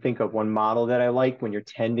that you can think of, one model that I like when you're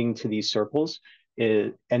tending to these circles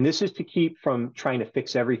is, and this is to keep from trying to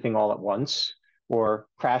fix everything all at once or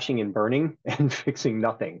crashing and burning and fixing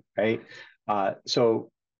nothing, right?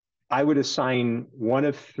 So I would assign one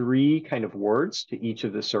of three kind of words to each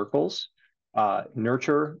of the circles: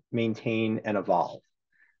 nurture, maintain, and evolve.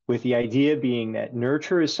 With the idea being that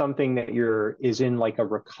nurture is something that is in like a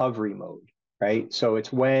recovery mode, right? So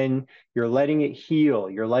it's when you're letting it heal,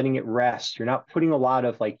 you're letting it rest. You're not putting a lot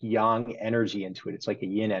of like yang energy into it. It's like a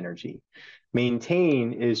yin energy.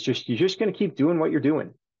 Maintain is you're just going to keep doing what you're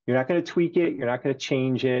doing. You're not going to tweak it. You're not going to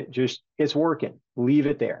change it. Just it's working. Leave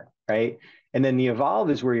it there, right? And then the evolve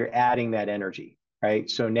is where you're adding that energy, right?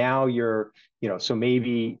 So now you're, so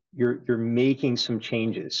maybe you're making some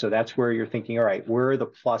changes. So that's where you're thinking, all right, where are the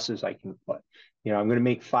pluses I can put? I'm going to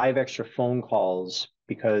make 5 extra phone calls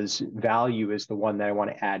because value is the one that I want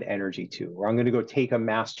to add energy to, or I'm going to go take a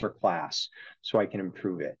master class so I can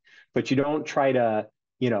improve it. But you don't try to,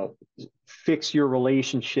 fix your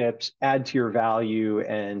relationships, add to your value,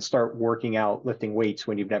 and start working out, lifting weights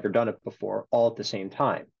when you've never done it before, all at the same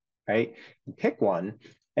time, right? You pick one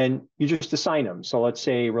and you just assign them. So let's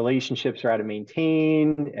say relationships are at a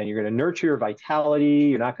maintain, and you're going to nurture your vitality.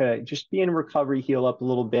 You're not going to just be in recovery, heal up a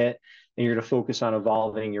little bit, and you're going to focus on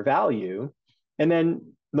evolving your value. And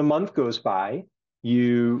then the month goes by,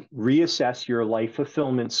 you reassess your life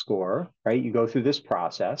fulfillment score, right? You go through this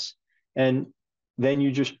process, and then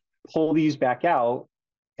you just pull these back out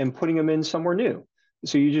and putting them in somewhere new.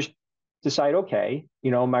 So you just decide, okay,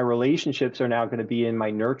 my relationships are now going to be in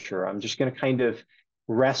my nurture. I'm just going to kind of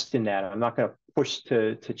rest in that. I'm not going to push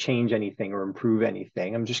to change anything or improve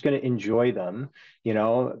anything. I'm just going to enjoy them.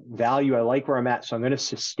 Value, I like where I'm at, so I'm going to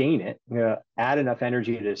sustain it. I'm going to add enough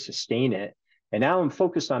energy to sustain it. And now I'm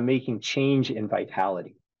focused on making change in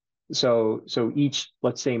vitality. So each,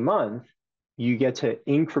 let's say, month, you get to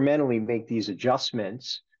incrementally make these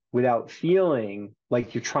adjustments without feeling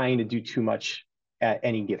like you're trying to do too much at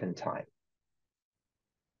any given time.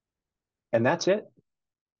 And that's it.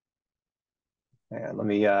 And let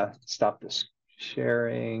me stop this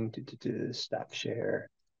sharing. Stop share.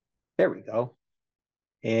 There we go.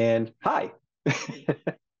 And hi.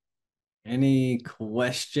 Any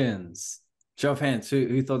questions? Show of hands.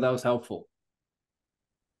 Who thought that was helpful?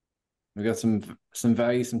 We got some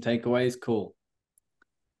value, some takeaways. Cool.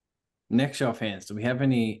 Next show of hands. Do we have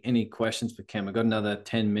any questions for Cam? I've got another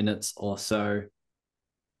 10 minutes or so.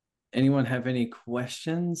 Anyone have any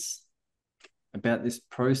questions about this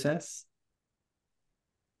process?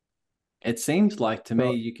 It seems like to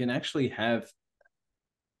me you can actually have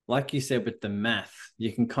like you said, with the math,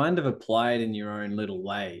 you can kind of apply it in your own little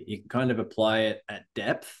way. You can kind of apply it at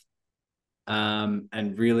depth,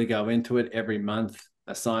 and really go into it every month,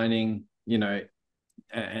 assigning,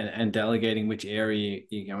 and delegating which area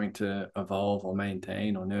you're going to evolve or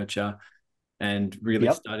maintain or nurture, and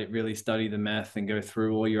Yep. really study the math and go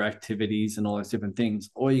through all your activities and all those different things.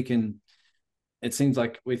 Or you can, it seems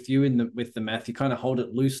like with you with the math, you kind of hold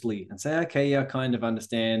it loosely and say, okay, yeah, I kind of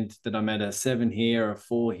understand that I'm at a 7 here, a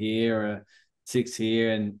 4 here, a 6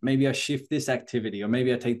 here, and maybe I shift this activity, or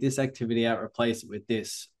maybe I take this activity out, replace it with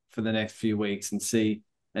this for the next few weeks, and see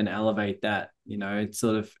and elevate that. It's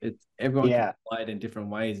sort of everyone can Yeah. apply it in different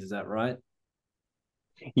ways. Is that right?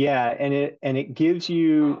 Yeah. And it gives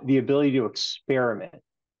you the ability to experiment,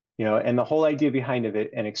 and the whole idea behind of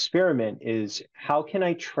it, an experiment is how can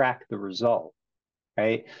I track the result?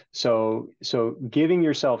 Right. So giving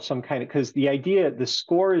yourself some kind of, because the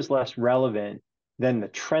score is less relevant than the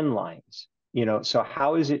trend lines, so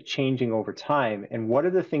how is it changing over time? And what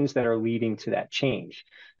are the things that are leading to that change?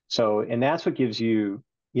 So, and that's what gives you,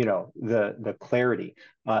 the clarity.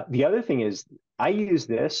 The other thing is I use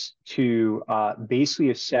this to basically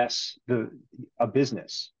assess a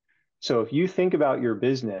business. So if you think about your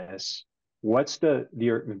business, what's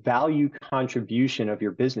your value contribution of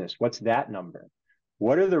your business? What's that number?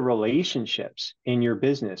 What are the relationships in your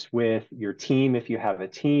business with your team, if you have a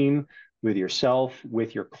team, with yourself,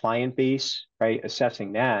 with your client base, right?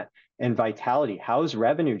 Assessing that. And vitality. How's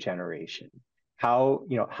revenue generation? How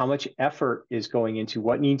much effort is going into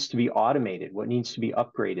what needs to be automated, what needs to be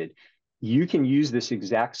upgraded? You can use this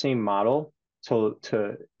exact same model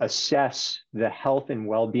to assess the health and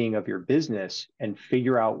well-being of your business and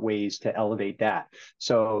figure out ways to elevate that.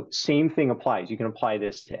 So same thing applies. You can apply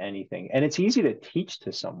this to anything, and it's easy to teach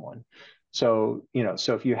to someone. So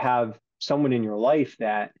if you have someone in your life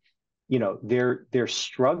that, they're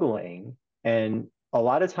struggling, and a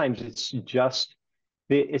lot of times it's just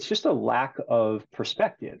a lack of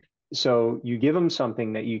perspective. So you give them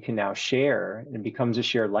something that you can now share, and it becomes a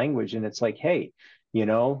shared language. And it's like, hey,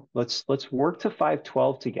 let's work to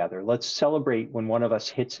 512 together. Let's celebrate when one of us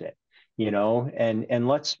hits it, and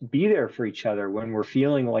let's be there for each other when we're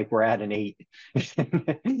feeling like we're at an 8,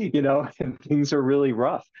 and things are really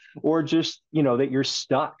rough, or just, that you're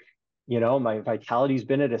stuck. My vitality's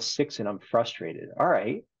been at a 6 and I'm frustrated. All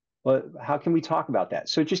right. Well, how can we talk about that?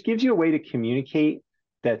 So it just gives you a way to communicate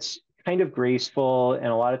that's kind of graceful. And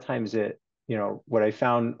a lot of times what I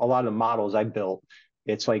found, a lot of the models I built,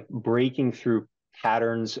 it's like breaking through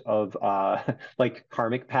patterns of like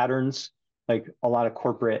karmic patterns, like a lot of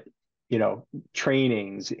corporate,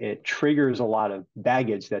 trainings. It triggers a lot of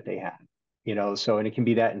baggage that they have, so, and it can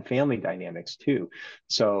be that in family dynamics too.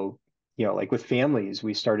 So, like with families,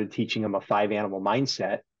 we started teaching them a 5 animal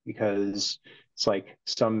mindset, because it's like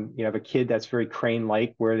you have a kid that's very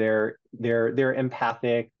crane-like, where they're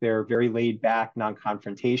empathic, they're very laid back,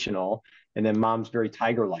 non-confrontational, and then mom's very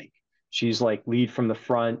tiger-like. She's like lead from the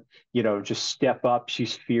front, just step up.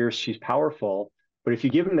 She's fierce, she's powerful. But if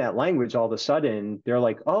you give them that language, all of a sudden they're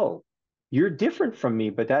like, oh, you're different from me,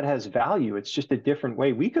 but that has value. It's just a different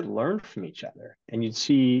way. We could learn from each other. And you'd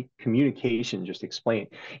see communication just explain.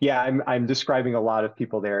 Yeah, I'm describing a lot of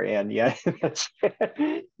people there. And yeah, that's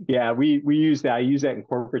yeah, we use that. I use that in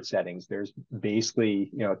corporate settings. There's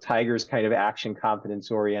basically, Tiger's kind of action competence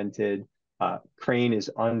oriented. Crane is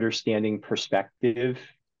understanding, perspective,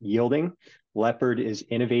 yielding. Leopard is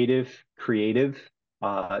innovative, creative,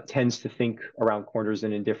 tends to think around corners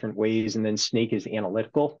and in different ways. And then snake is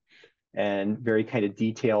analytical and very kind of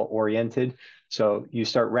detail oriented. So you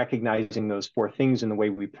start recognizing those 4 things in the way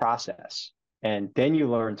we process. And then you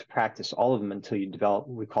learn to practice all of them until you develop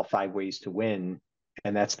what we call 5 ways to win.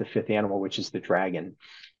 And that's the 5th animal, which is the dragon.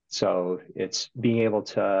 So it's being able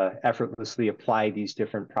to effortlessly apply these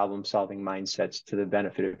different problem solving mindsets to the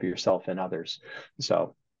benefit of yourself and others.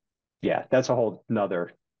 So yeah, that's a whole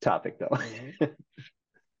nother topic though.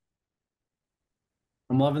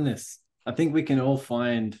 I'm loving this. I think we can all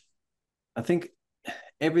find, I think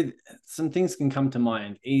some things can come to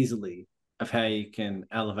mind easily of how you can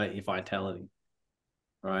elevate your vitality,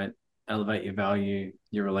 right? Elevate your value,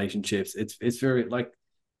 your relationships. It's very like,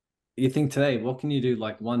 you think today, what can you do,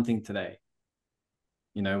 like one thing today?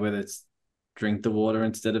 Whether it's drink the water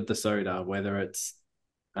instead of the soda, whether it's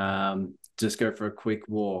just go for a quick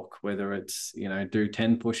walk, whether it's, do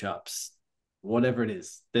 10 push-ups, whatever it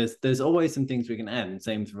is. There's always some things we can add, and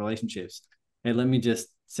same with relationships. Hey, let me just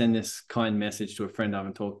send this kind message to a friend I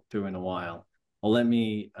haven't talked to in a while. Or let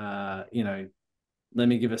me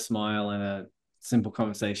give a smile and a simple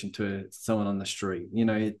conversation to someone on the street.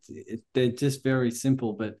 They're just very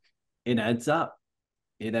simple, but it adds up.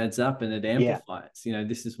 it adds up and it Yeah. amplifies. You know,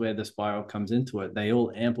 this is where the spiral comes into it. They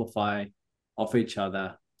all amplify off each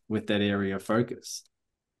other with that area of focus.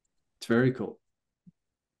 It's very cool.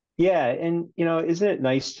 Yeah. And, isn't it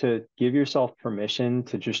nice to give yourself permission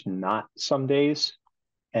to just not some days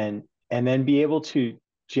and then be able to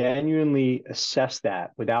genuinely assess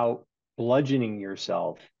that without bludgeoning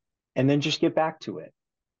yourself and then just get back to it.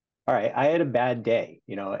 All right, I had a bad day,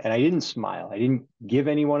 and I didn't smile. I didn't give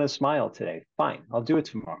anyone a smile today. Fine, I'll do it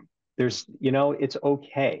tomorrow. It's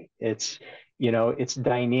okay. It's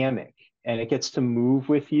dynamic and it gets to move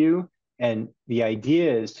with you. And the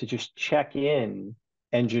idea is to just check in,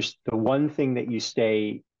 and just the one thing that you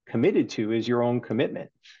stay committed to is your own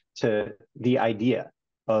commitment to the idea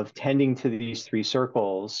of tending to these three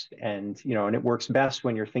circles. And it works best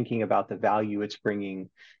when you're thinking about the value it's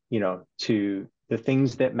bringing, to the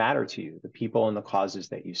things that matter to you, the people and the causes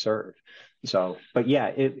that you serve. So, but yeah,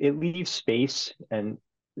 it leaves space. And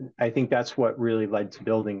I think that's what really led to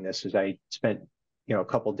building this. Is I spent, a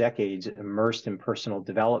couple decades immersed in personal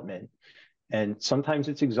development. And sometimes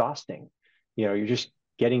it's exhausting. You're just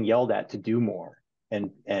getting yelled at to do more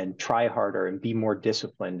and try harder and be more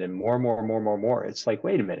disciplined and more. It's like,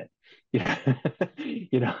 wait a minute.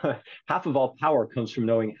 Half of all power comes from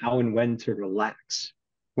knowing how and when to relax.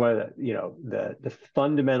 The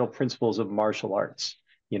fundamental principles of martial arts.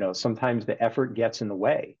 Sometimes the effort gets in the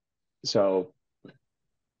way. So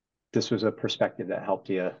this was a perspective that helped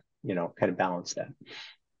you, kind of balance that.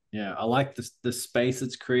 Yeah, I like the space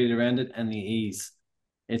that's created around it and the ease.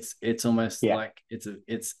 It's almost like it's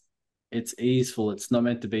easeful. It's not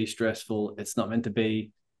meant to be stressful. It's not meant to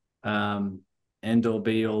be end all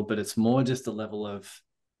be all, but it's more just a level of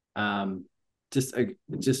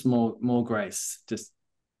just more grace. Just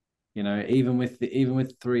even with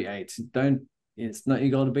 3/8, it's not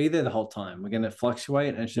your goal to be there the whole time. We're going to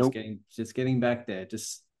fluctuate, and it's just getting back there,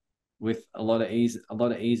 just with a lot of ease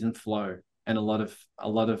and flow, and a lot of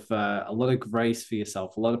grace for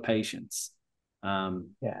yourself, a lot of patience.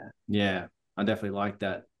 Yeah, I definitely like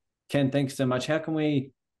that. Ken, thanks so much. How can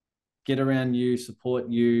we get around you, support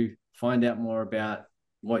you, find out more about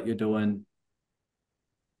what you're doing?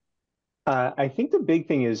 I think the big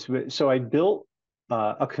thing is, so I built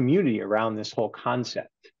a community around this whole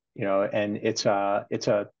concept, and it's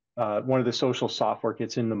one of the social software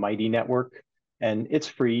gets in the Mighty Network, and it's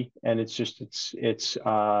free, and it's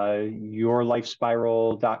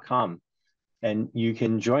yourlifespiral.com, and you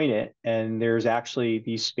can join it. And there's actually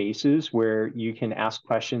these spaces where you can ask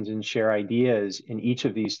questions and share ideas in each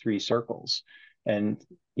of these three circles. And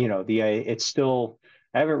it's still,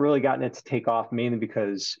 I haven't really gotten it to take off, mainly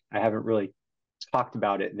because I haven't really talked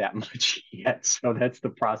about it that much yet. So that's the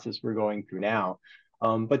process we're going through now.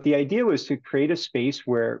 But the idea was to create a space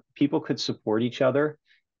where people could support each other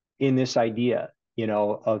in this idea,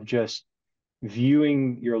 of just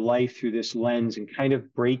viewing your life through this lens and kind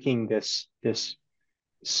of breaking this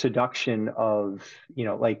seduction of,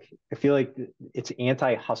 like, I feel like it's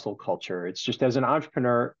anti-hustle culture. It's just, as an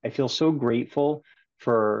entrepreneur, I feel so grateful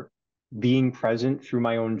for being present through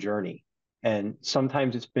my own journey. And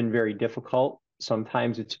sometimes it's been very difficult.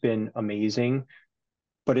 Sometimes it's been amazing,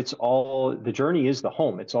 but the journey is the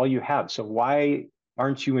home. It's all you have. So why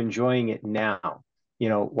aren't you enjoying it now?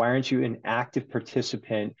 Why aren't you an active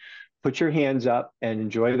participant? Put your hands up and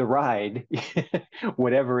enjoy the ride,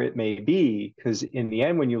 whatever it may be, because in the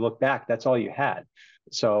end, when you look back, that's all you had.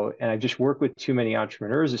 So, and I've just worked with too many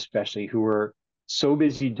entrepreneurs, especially, who were so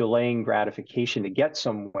busy delaying gratification to get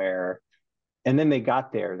somewhere. And then they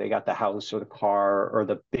got there, they got the house or the car or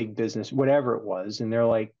the big business, whatever it was. And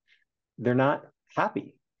they're not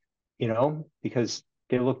happy, because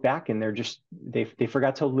they look back and they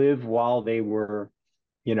forgot to live while they were,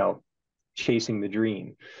 chasing the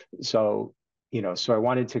dream. So, so I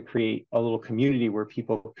wanted to create a little community where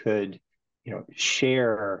people could,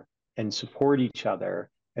 share and support each other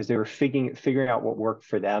as they were figuring out what worked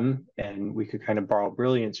for them, and we could kind of borrow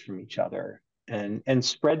brilliance from each other and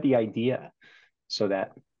spread the idea so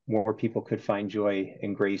that more people could find joy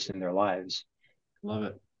and grace in their lives. Love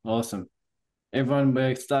it. Awesome. Everyone,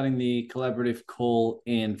 we're starting the collaborative call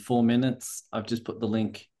in 4 minutes. I've just put the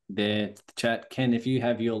link there to the chat. Ken, if you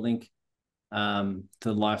have your link to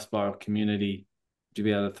the LifeSpiral community, would you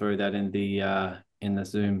be able to throw that in the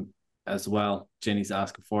Zoom as well? Jenny's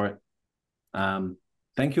asking for it.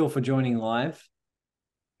 Thank you all for joining live.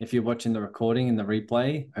 If you're watching the recording and the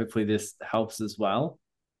replay, hopefully this helps as well.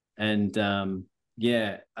 And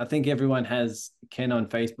yeah, I think everyone has Ken on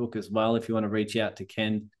Facebook as well. If you want to reach out to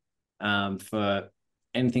Ken for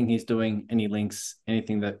anything he's doing, any links,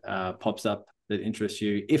 anything that pops up that interests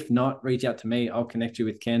you. If not, reach out to me. I'll connect you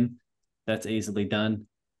with Ken. That's easily done.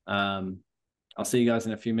 I'll see you guys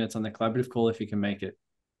in a few minutes on the collaborative call if you can make it.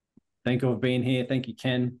 Thank you for being here. Thank you,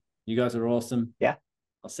 Ken. You guys are awesome. Yeah.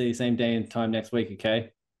 I'll see you same day and time next week,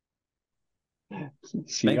 okay?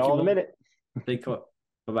 See you all in a minute. Be cool.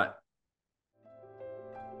 Bye-bye.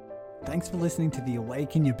 Thanks for listening to the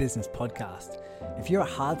Awaken Your Business podcast. If you're a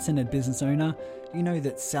heart-centered business owner, you know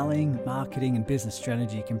that selling, marketing, and business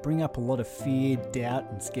strategy can bring up a lot of fear, doubt,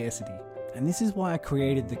 and scarcity. And this is why I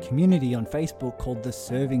created the community on Facebook called the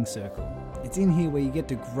Serving Circle. It's in here where you get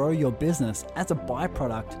to grow your business as a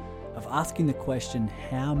byproduct of asking the question,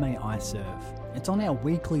 how may I serve? It's on our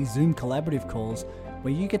weekly Zoom collaborative calls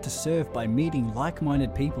where you get to serve by meeting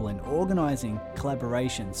like-minded people and organizing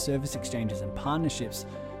collaborations, service exchanges, and partnerships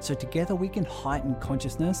so together we can heighten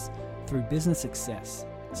consciousness through business success.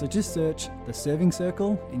 So just search the Serving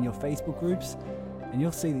Circle in your Facebook groups and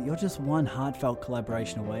you'll see that you're just one heartfelt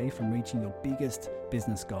collaboration away from reaching your biggest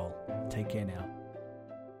business goal. Take care now.